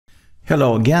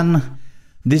Hello again.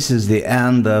 This is the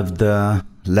end of the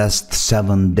last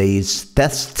 7 days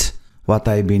test. What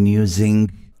I've been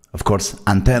using, of course,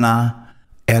 antenna,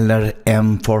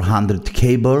 LRM400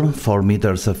 cable, 4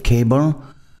 meters of cable,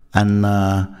 and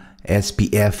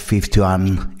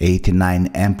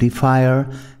SPF5189 amplifier,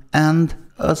 and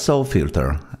a SAW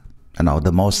filter. You know,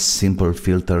 the most simple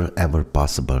filter ever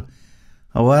possible.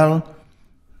 Well,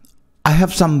 I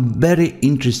have some very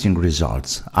interesting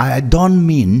results. I don't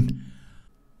mean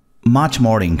much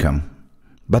more income,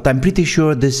 but I'm pretty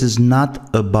sure this is not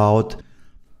about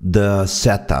the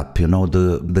setup, you know,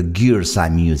 the gears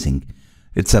I'm using.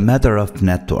 It's a matter of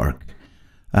network,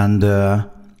 and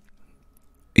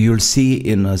you'll see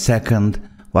in a second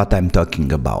what I'm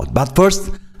talking about. But first,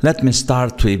 let me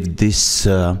start with this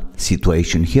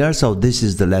situation here. So this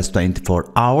is the last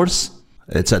 24 hours.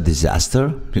 It's a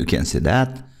disaster, you can see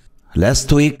that.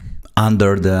 Last week,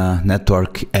 under the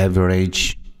network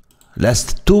average.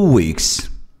 Last 2 weeks,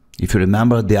 if you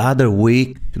remember, the other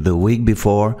week, the week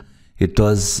before, it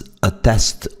was a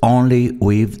test only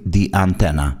with the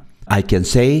antenna. I can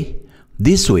say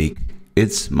this week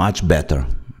it's much better.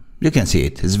 You can see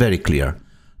it, it's very clear.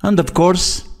 And of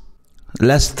course,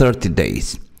 last 30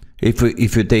 days. If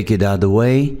you take it the other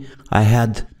way, I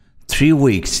had 3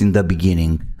 weeks in the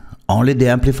beginning, only the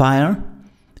amplifier.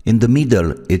 In the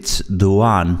middle, it's the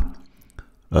one,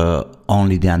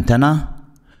 only the antenna.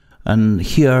 And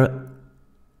here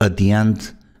at the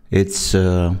end, it's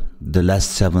the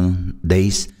last 7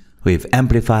 days with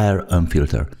amplifier and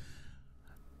filter.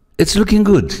 It's looking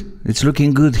good. It's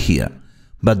looking good here.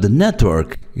 But the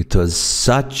network, it was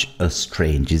such a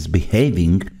strange. It's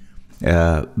behaving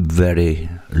very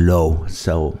low.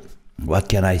 So what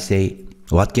can I say?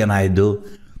 What can I do?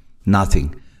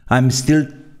 Nothing. I'm still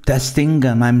testing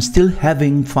and I'm still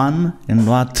having fun in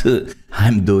what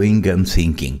I'm doing and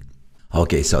thinking.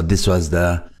 Okay, so this was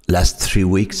the last 3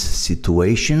 weeks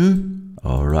situation.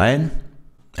 All right.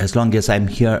 As long as I'm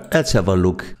here, let's have a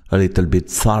look a little bit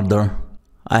further.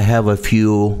 I have a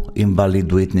few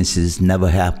invalid witnesses, never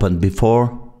happened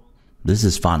before. This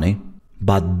is funny.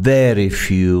 But very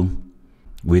few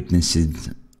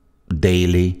witnesses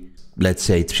daily. Let's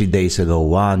say 3 days ago,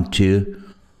 1, 2,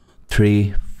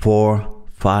 3, 4,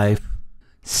 5,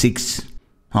 6.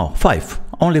 Oh, 5.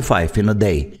 Only 5 in a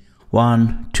day.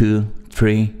 1, 2,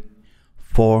 3,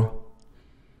 4,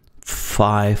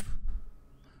 5,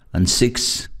 and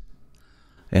 6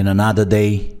 in another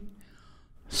day.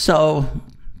 So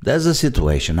there's a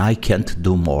situation. I can't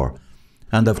do more.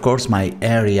 And of course, my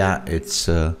area, it's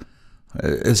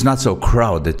not so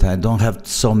crowded. I don't have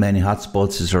so many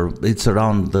hotspots. It's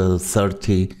around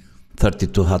 30,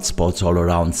 32 hotspots all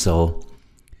around. So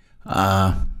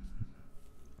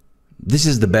this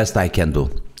is the best I can do.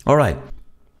 All right.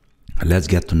 Let's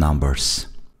get to numbers.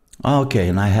 Okay,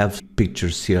 and I have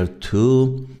pictures here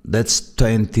too. That's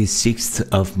 26th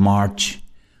of March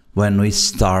when we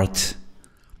start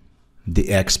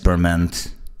the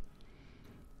experiment.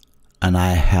 And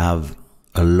I have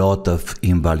a lot of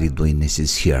invalid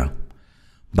witnesses here.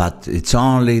 But it's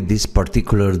only this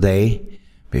particular day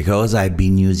because I've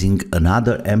been using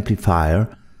another amplifier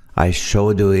I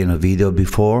showed you in a video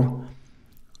before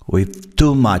with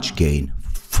too much gain.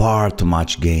 Far too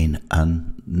much gain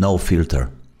and no filter.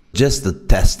 Just a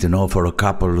test, you know, for a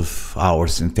couple of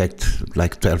hours, in fact,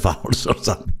 like 12 hours or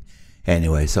something.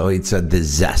 Anyway, so it's a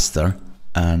disaster.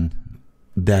 And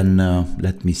then,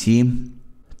 let me see,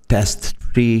 test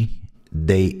 3,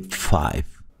 day 5.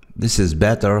 This is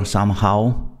better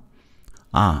somehow.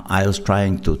 I was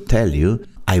trying to tell you,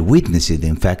 I witnessed it,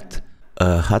 in fact,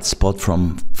 a hotspot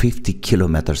from 50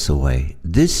 kilometers away.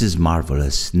 This is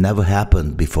marvelous, never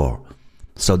happened before.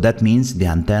 So that means the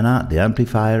antenna, the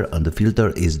amplifier, and the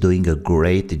filter is doing a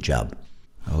great job.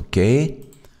 Okay,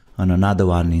 and another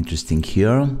one interesting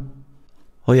here.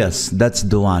 Oh yes, that's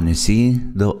the one, you see,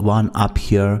 the one up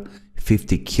here,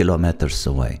 50 kilometers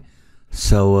away.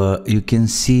 So you can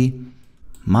see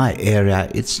my area,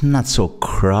 it's not so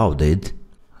crowded.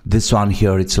 This one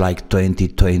here, it's like 20,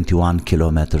 21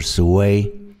 kilometers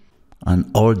away, and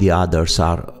all the others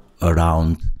are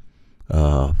around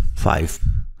 5,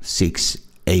 6,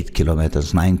 8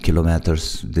 kilometers, 9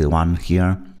 kilometers, the one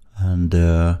here. And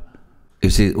you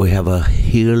see, we have a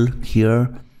hill here.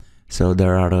 So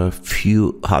there are a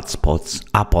few hotspots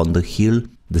up on the hill.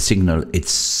 The signal,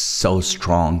 it's so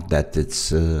strong that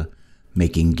it's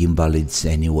making invalids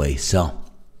anyway. So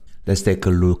let's take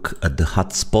a look at the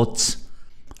hotspots.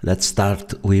 Let's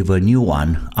start with a new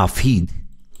one, AFID.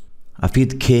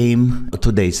 AFID came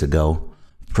 2 days ago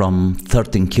from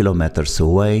 13 kilometers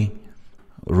away.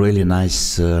 Really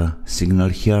nice signal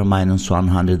here, minus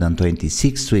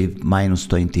 126 with minus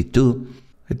 22.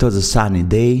 It was a sunny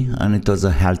day and it was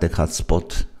a Heltec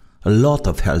hotspot. A lot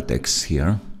of Heltecs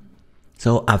here.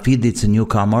 So Afid, it's a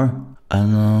newcomer,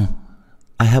 and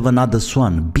I have another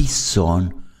swan, beast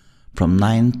swan, from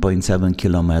 9.7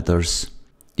 kilometers.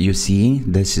 You see,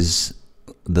 this is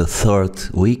the third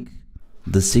week.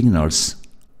 The signals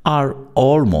are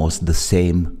almost the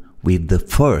same with the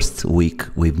first week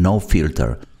with no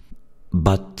filter,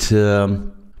 but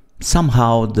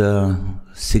somehow the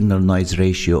signal noise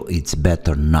ratio is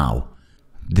better now.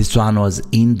 This one was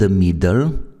in the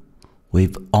middle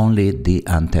with only the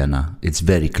antenna. It's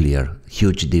very clear,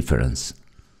 huge difference.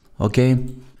 Okay,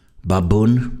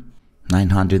 baboon,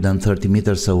 930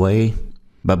 meters away.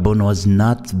 Baboon was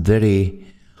not very,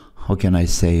 how can I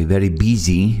say, very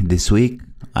busy this week.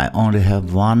 I only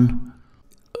have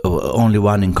only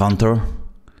one encounter,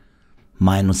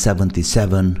 minus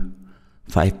 77,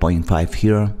 5.5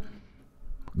 here.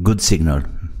 Good signal,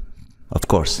 of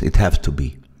course, it has to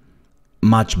be.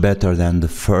 Much better than the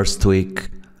first week,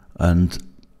 and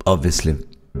obviously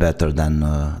better than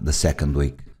the second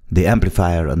week. The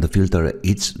amplifier and the filter,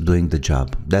 it's doing the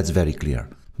job, that's very clear.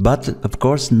 But of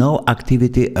course no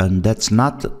activity, and that's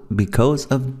not because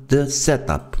of the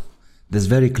setup, that's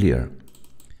very clear.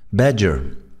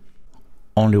 Badger,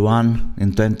 only one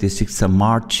in 26th of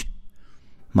March,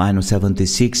 minus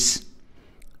 76,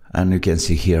 and you can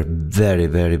see here very,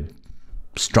 very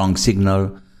strong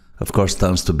signal, of course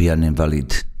turns to be an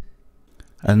invalid.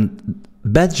 And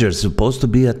Badger is supposed to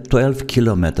be at 12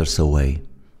 kilometers away.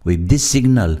 With this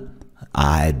signal,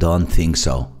 I don't think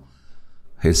so.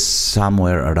 He's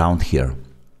somewhere around here.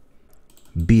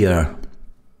 Bear,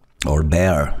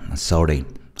 sorry,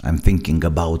 I'm thinking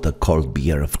about a cold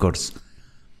beer, of course.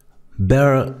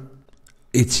 Bear,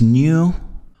 it's new,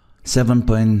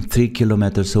 7.3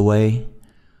 kilometers away.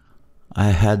 I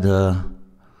had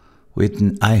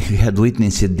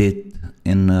witnessed it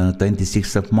in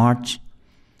 26th of March.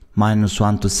 Minus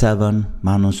 1 to 7,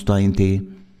 minus 20.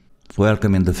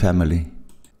 Welcome in the family.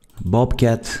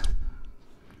 Bobcat,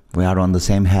 we are on the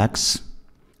same hex.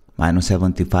 Minus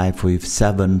 75 with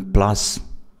 7 plus.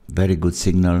 Very good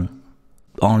signal.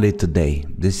 Only today.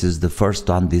 This is the first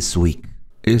one this week.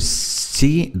 You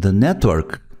see, the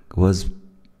network was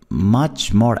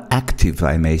much more active,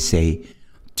 I may say,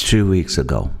 3 weeks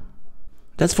ago.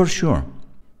 That's for sure.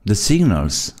 The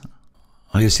signals,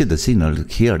 you see the signal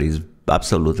here is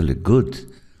absolutely good,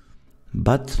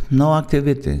 but no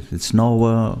activity. It's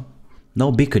no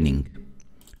beaconing.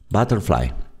 Butterfly,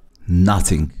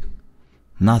 nothing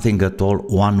at all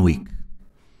 1 week.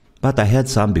 But I had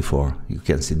some before. You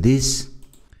can see this.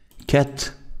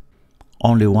 Cat,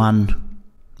 only one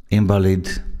invalid,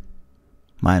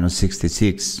 minus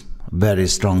 66. Very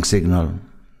strong signal.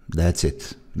 That's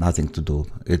it. Nothing to do.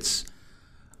 It's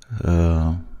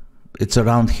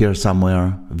around here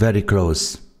somewhere, very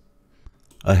close.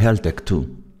 A Heltec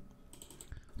too.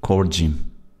 Corgi,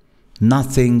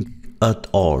 nothing at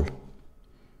all.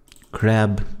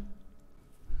 Crab,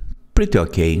 pretty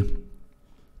okay,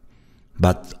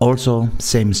 but also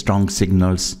same strong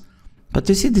signals. But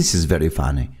you see, this is very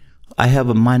funny. I have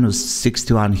a minus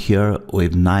 61 here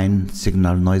with 9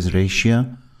 signal noise ratio,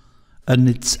 and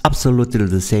it's absolutely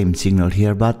the same signal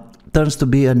here, but turns to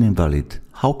be an invalid.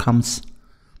 How comes?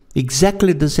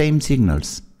 Exactly the same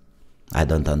signals. I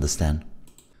don't understand.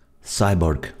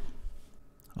 Cyborg.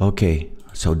 Okay,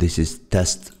 so this is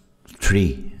test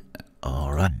 3.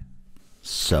 Alright.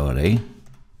 Sorry.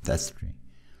 Test 3.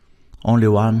 Only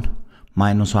one,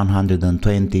 minus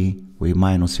 120 with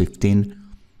minus 15.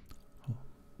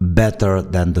 Better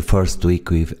than the first week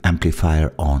with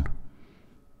amplifier on.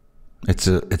 It's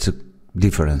a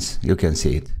difference. You can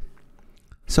see it.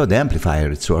 So the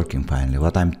amplifier is working finally.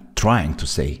 What I'm trying to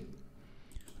say.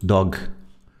 Dog.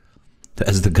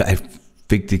 That's the guy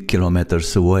 50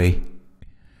 kilometers away.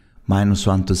 Minus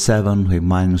 1 to 7 with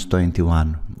minus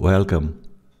 21. Welcome.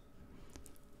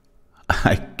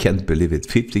 I can't believe it.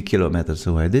 50 kilometers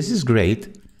away. This is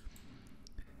great.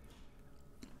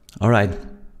 Alright.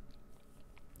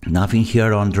 Nothing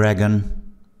here on Dragon.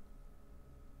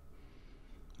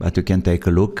 But you can take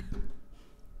a look.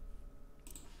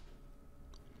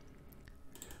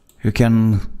 You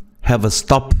can have a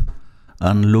stop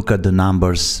and look at the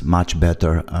numbers much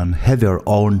better and have your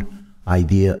own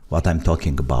idea what I'm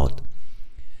talking about.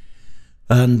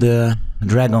 And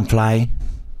Dragonfly,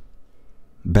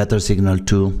 better signal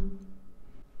too.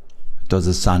 It was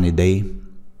a sunny day.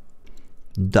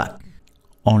 Duck,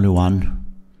 only one,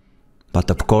 but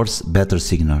of course better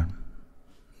signal.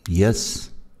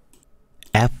 Yes,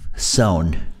 F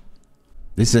zone.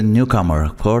 This is a newcomer,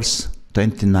 of course,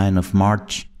 29th of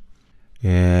March,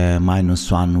 minus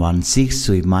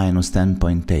 116 with minus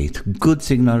 10.8. Good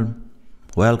signal,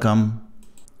 welcome,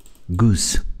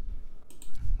 goose.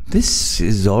 This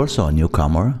is also a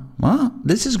newcomer.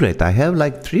 This is great. I have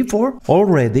like 3-4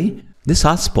 already. These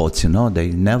hotspots, you know, they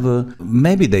never,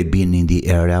 maybe they've been in the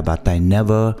area, but I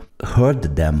never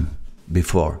heard them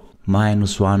before.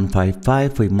 Minus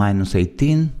 155 with minus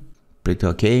 18, pretty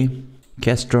okay.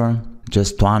 Kestrel,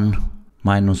 just one,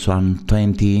 minus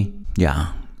 120.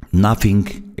 Yeah,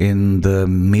 nothing in the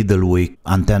middle week,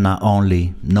 antenna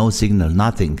only, no signal,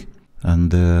 nothing.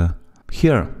 And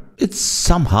here, it's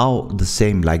somehow the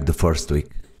same like the first week.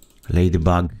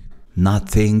 Ladybug,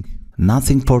 nothing.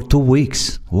 Nothing for 2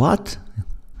 weeks. What?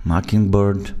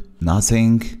 Mockingbird,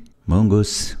 nothing.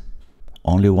 Mungus,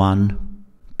 only one.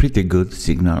 Pretty good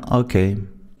signal. Okay,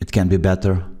 it can be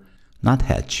better.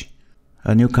 Nuthatch,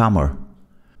 a newcomer.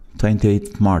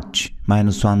 28th March,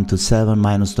 minus 127,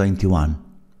 minus 21.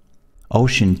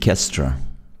 Ocean Kestrel.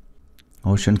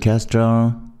 Ocean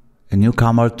Kestrel, a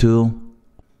newcomer too.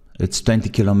 It's 20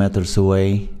 kilometers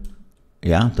away.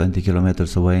 Yeah, 20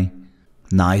 kilometers away.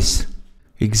 Nice.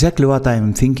 Exactly what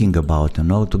I'm thinking about, you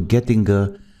know, to getting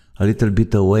a little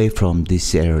bit away from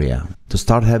this area. To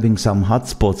start having some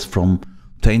hotspots from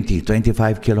 20,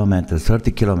 25 kilometers,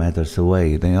 30 kilometers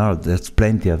away. There's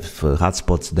plenty of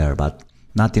hotspots there, but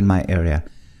not in my area.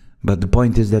 But the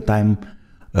point is that I'm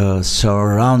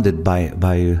surrounded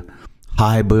by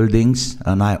high buildings,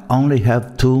 and I only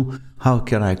have two, how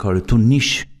can I call it, two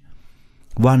niche.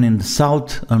 One in the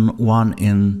south and one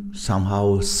in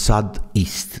somehow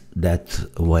southeast, that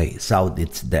way. South,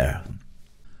 it's there.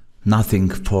 Nothing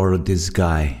for this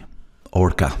guy.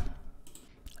 Orca.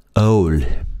 Owl.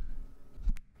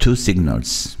 2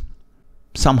 signals.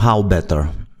 Somehow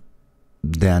better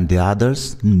than the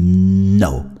others?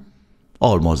 No.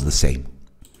 Almost the same.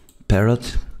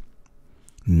 Parrot.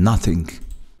 Nothing.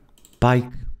 Pike.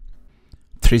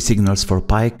 3 signals for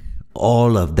pike.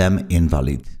 All of them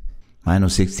invalid.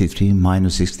 Minus 63,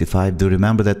 minus 65. Do you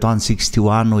remember that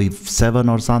 161 with 7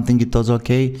 or something? It was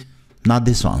okay. Not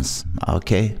this one's.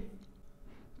 Okay.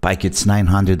 Pike, it's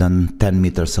 910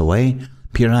 meters away.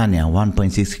 Piranha,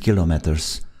 1.6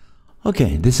 kilometers.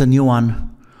 Okay, this is a new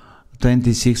one.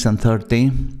 26 and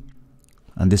 30.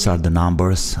 And these are the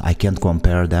numbers. I can't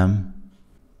compare them.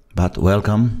 But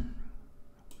welcome.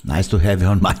 Nice to have you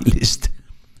on my list.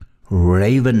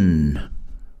 Raven.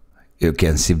 You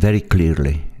can see very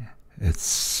clearly.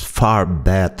 It's far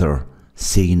better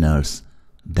signals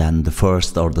than the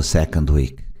first or the second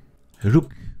week.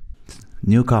 Rook,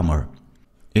 newcomer,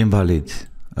 invalid,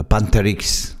 a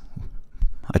Pantherix.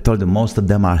 I told you most of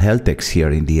them are Heltex here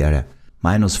in the area.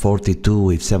 Minus 42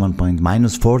 with 7 point,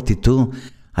 minus 42.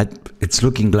 It's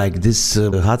looking like this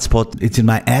hotspot, it's in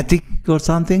my attic or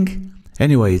something.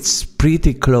 Anyway, it's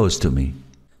pretty close to me.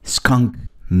 Skunk,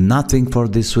 nothing for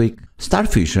this week.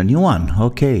 Starfish, a new one,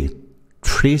 okay.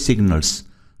 3 signals.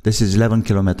 This is 11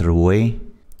 kilometers away.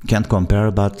 Can't compare,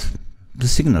 but the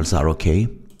signals are okay.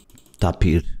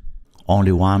 Tapir,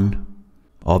 only one.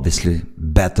 Obviously,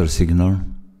 better signal.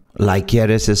 Like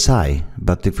RSSI,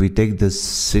 but if we take the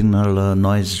signal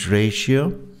noise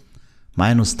ratio,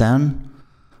 minus 10,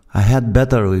 I had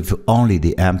better with only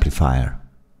the amplifier.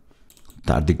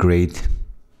 Tardigrade,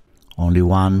 only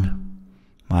one,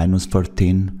 minus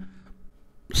 13.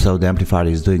 So the amplifier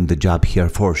is doing the job here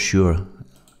for sure.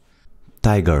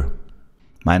 Tiger,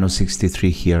 minus 63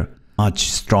 here,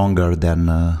 much stronger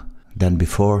than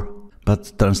before,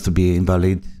 but turns to be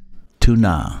invalid.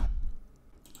 Tuna,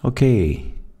 okay,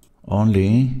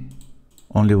 only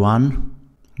one,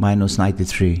 minus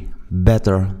 93,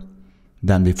 better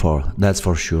than before, that's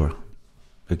for sure.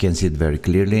 You can see it very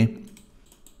clearly.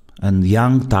 And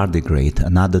young tardigrade,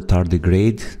 another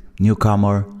tardigrade,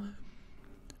 newcomer,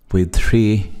 with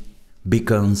 3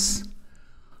 beacons.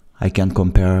 I can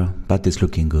compare, but it's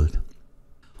looking good.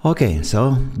 Okay,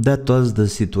 so that was the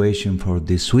situation for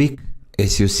this week.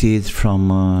 As you see it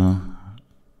from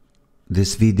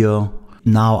this video,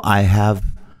 now I have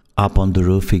up on the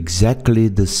roof exactly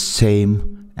the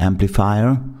same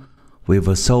amplifier with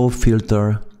a SAW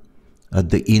filter at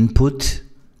the input.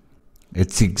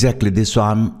 It's exactly this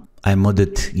one I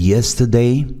modded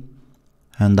yesterday,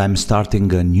 and I'm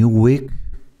starting a new week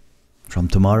from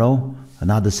tomorrow,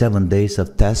 another 7 days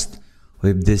of test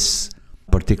with this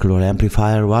particular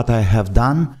amplifier. What I have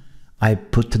done, I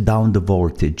put down the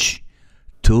voltage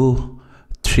to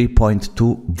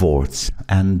 3.2 volts,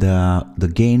 and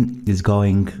the gain is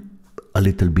going a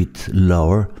little bit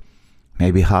lower,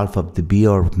 maybe half of dB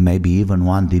or maybe even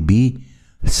 1 dB.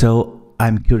 So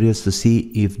I'm curious to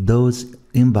see if those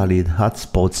invalid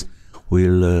hotspots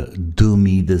will do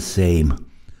me the same.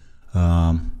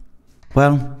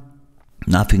 Well,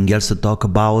 nothing else to talk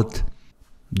about.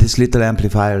 This little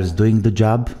amplifier is doing the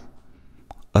job,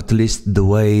 at least the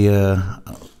way,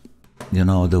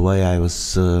 the way I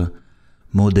was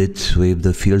modded with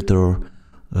the filter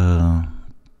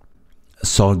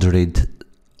soldered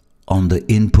on the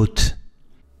input.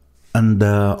 And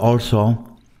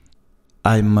also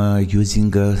I'm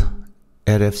using a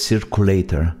RF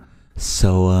circulator,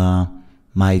 so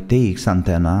my TX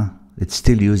antenna, it's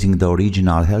still using the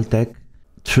original Heltec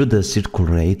through the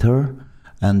circulator,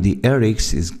 and the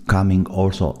RX is coming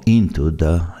also into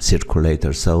the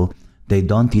circulator, so they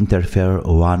don't interfere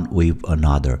one with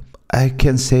another. I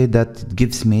can say that it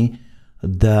gives me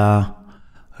the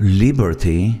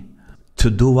liberty to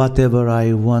do whatever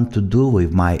I want to do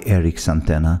with my RX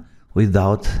antenna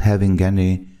without having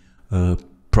any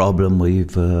problem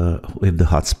with the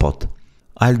hotspot.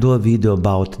 I'll do a video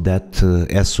about that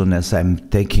as soon as I'm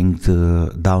taking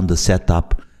down the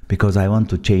setup, because I want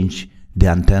to change the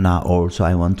antenna. Also,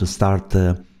 I want to start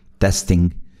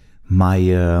testing my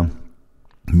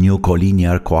new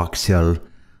collinear coaxial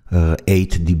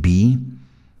 8 dB.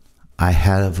 I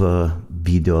have a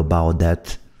video about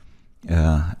that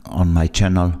on my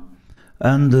channel.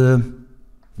 And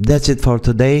that's it for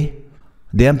today.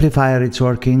 The amplifier is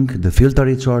working, the filter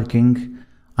is working.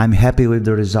 I'm happy with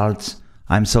the results.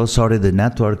 I'm so sorry the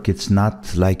network, it's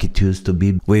not like it used to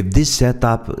be. With this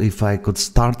setup, if I could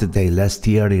start it last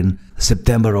year in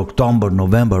September, October,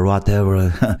 November,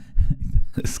 whatever,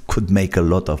 it could make a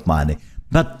lot of money.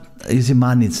 But easy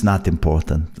money, it's not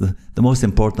important. The most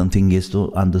important thing is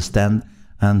to understand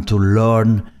and to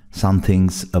learn some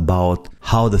things about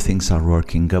how the things are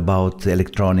working, about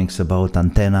electronics, about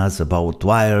antennas, about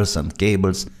wires and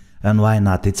cables, and why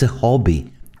not? It's a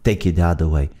hobby. Take it the other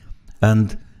way.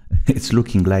 And it's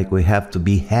looking like we have to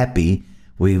be happy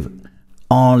with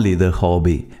only the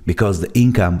hobby, because the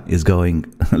income is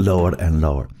going lower and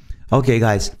lower. Okay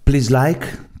guys, please like,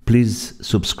 please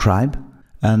subscribe,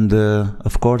 and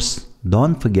of course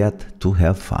don't forget to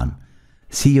have fun.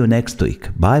 See you next week.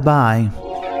 Bye bye.